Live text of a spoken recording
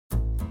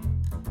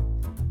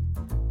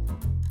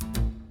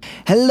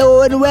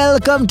Hello and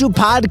welcome to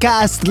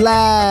Podcast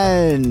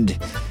Land.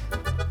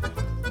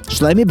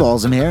 Shlomi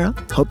Balsam here.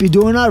 Hope you're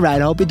doing all right.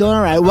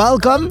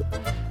 Welcome.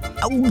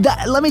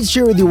 Let me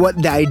share with you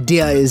what the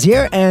idea is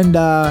here, and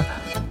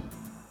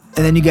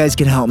then you guys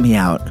can help me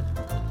out.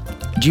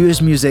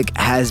 Jewish music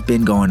has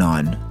been going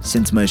on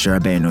since Moshe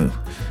Rabbeinu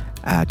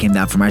came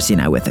down from Har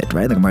Sinai with it,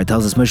 right? The Gemara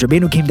tells us Moshe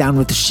Rabbeinu came down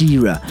with the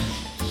Shira.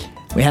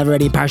 We have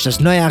already Parshas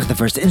Noach, the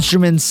first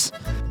instruments,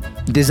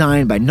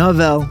 designed by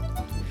Novel.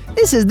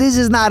 This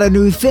is not a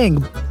new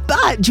thing,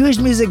 but Jewish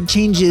music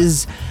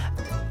changes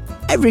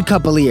every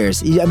couple of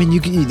years. I mean,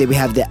 we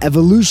have the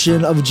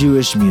evolution of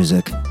Jewish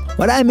music.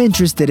 What I'm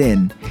interested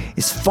in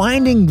is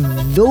finding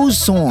those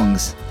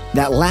songs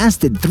that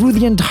lasted through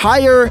the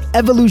entire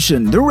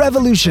evolution, the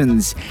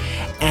revolutions,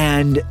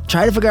 and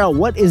try to figure out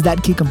what is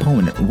that key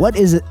component. What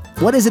is it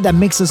that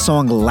makes a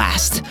song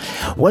last?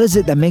 What is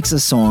it that makes a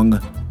song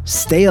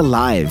stay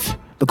alive?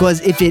 Because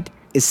if it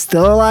is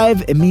still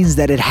alive, it means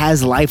that it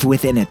has life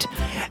within it.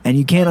 And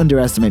you can't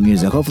underestimate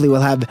music. Hopefully we'll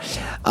have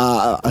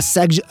a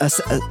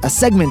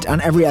segment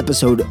on every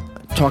episode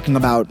talking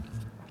about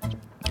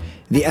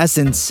the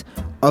essence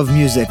of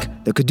music,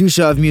 the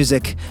kedusha of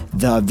music,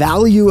 the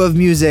value of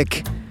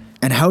music,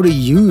 and how to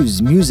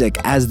use music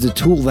as the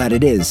tool that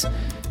it is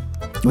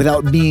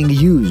without being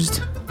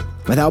used,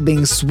 without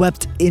being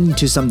swept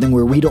into something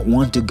where we don't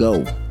want to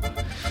go.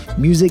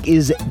 Music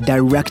is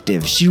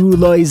directive. Shiru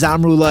loi,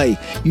 zamru loi.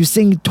 You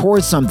sing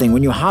towards something.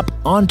 When you hop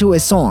onto a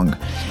song,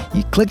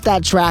 you click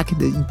that track,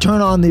 you turn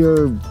on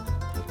your,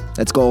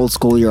 let's go old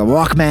school, your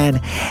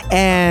Walkman,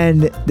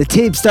 and the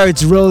tape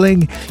starts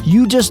rolling.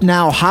 You just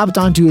now hopped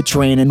onto a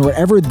train, and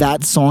wherever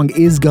that song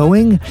is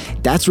going,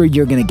 that's where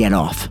you're going to get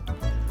off.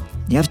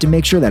 You have to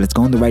make sure that it's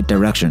going the right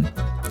direction,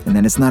 and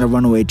then it's not a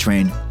runaway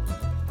train.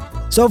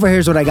 So far,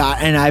 here's what I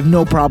got, and I have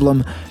no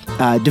problem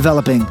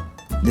developing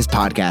this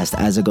podcast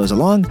as it goes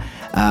along.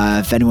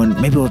 If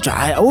anyone, maybe we'll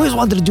try. I always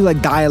wanted to do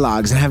like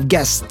dialogues and have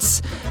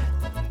guests.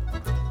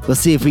 Let's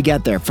see if we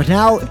get there. For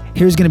now,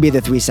 here's going to be the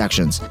 3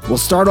 sections. We'll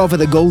start off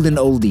with a golden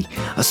oldie,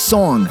 a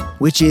song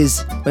which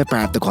is, we probably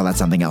have to call that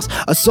something else,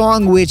 a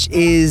song which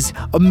is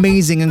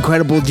amazing,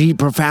 incredible, deep,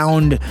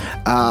 profound,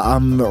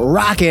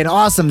 rockin',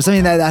 awesome,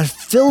 something that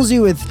fills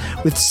you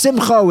with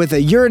simcha, with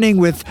a yearning,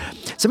 with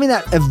something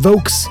that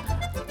evokes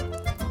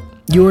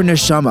your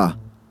neshama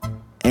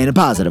in a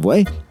positive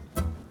way.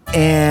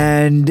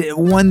 And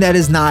one that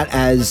is not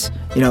as,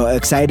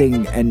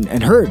 exciting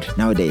and heard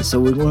nowadays.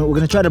 So we're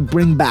going to try to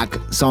bring back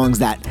songs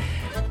that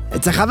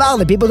it's a chaval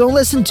that people don't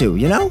listen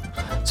to,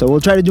 So we'll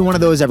try to do one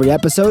of those every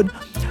episode.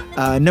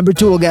 Number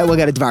 2, we'll get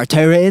a Dvar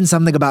Torah in,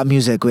 something about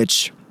music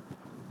which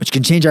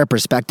can change our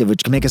perspective,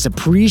 which can make us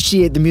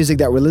appreciate the music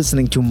that we're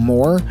listening to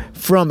more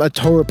from a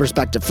Torah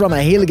perspective, from a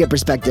Heilige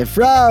perspective,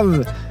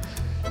 from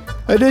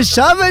a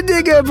Neshama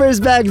Digger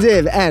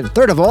perspective. And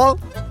third of all,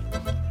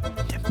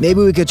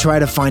 maybe we could try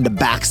to find a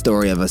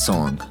backstory of a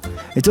song.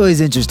 It's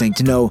always interesting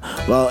to know,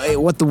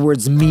 what the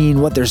words mean,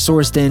 what they're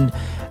sourced in.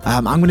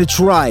 I'm going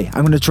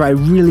to try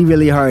really,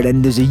 really hard,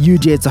 and there's a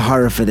huge Yetzer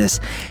Hara for this,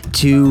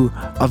 to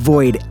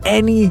avoid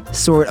any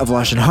sort of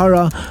Lashon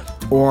Hara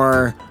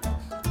or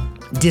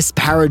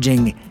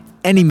disparaging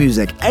any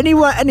music. Any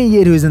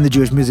Yid who's in the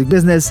Jewish music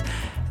business,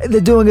 they're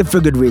doing it for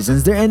good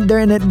reasons. They're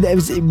in it.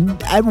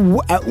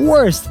 At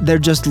worst, they're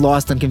just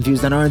lost and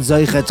confused and aren't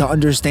zeicha to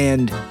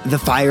understand the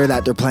fire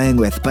that they're playing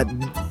with. But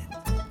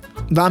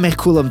v'amech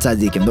kulam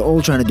tzadikim, they're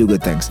all trying to do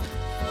good things.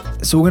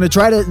 So we're going to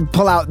try to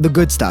pull out the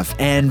good stuff,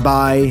 and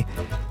by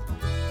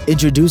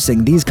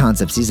introducing these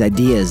concepts, these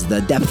ideas,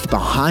 the depth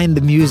behind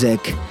the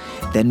music,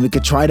 then we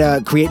could try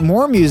to create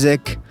more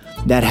music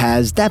that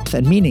has depth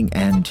and meaning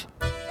and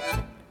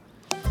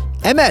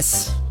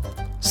MS.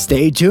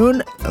 Stay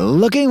tuned.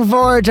 Looking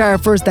forward to our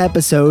first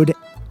episode.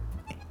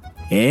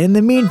 In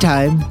the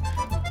meantime,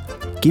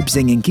 keep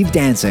singing, keep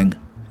dancing,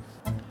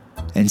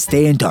 and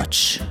stay in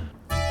touch.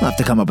 We'll have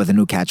to come up with a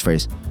new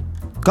catchphrase.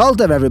 Call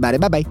to everybody.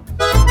 Bye-bye.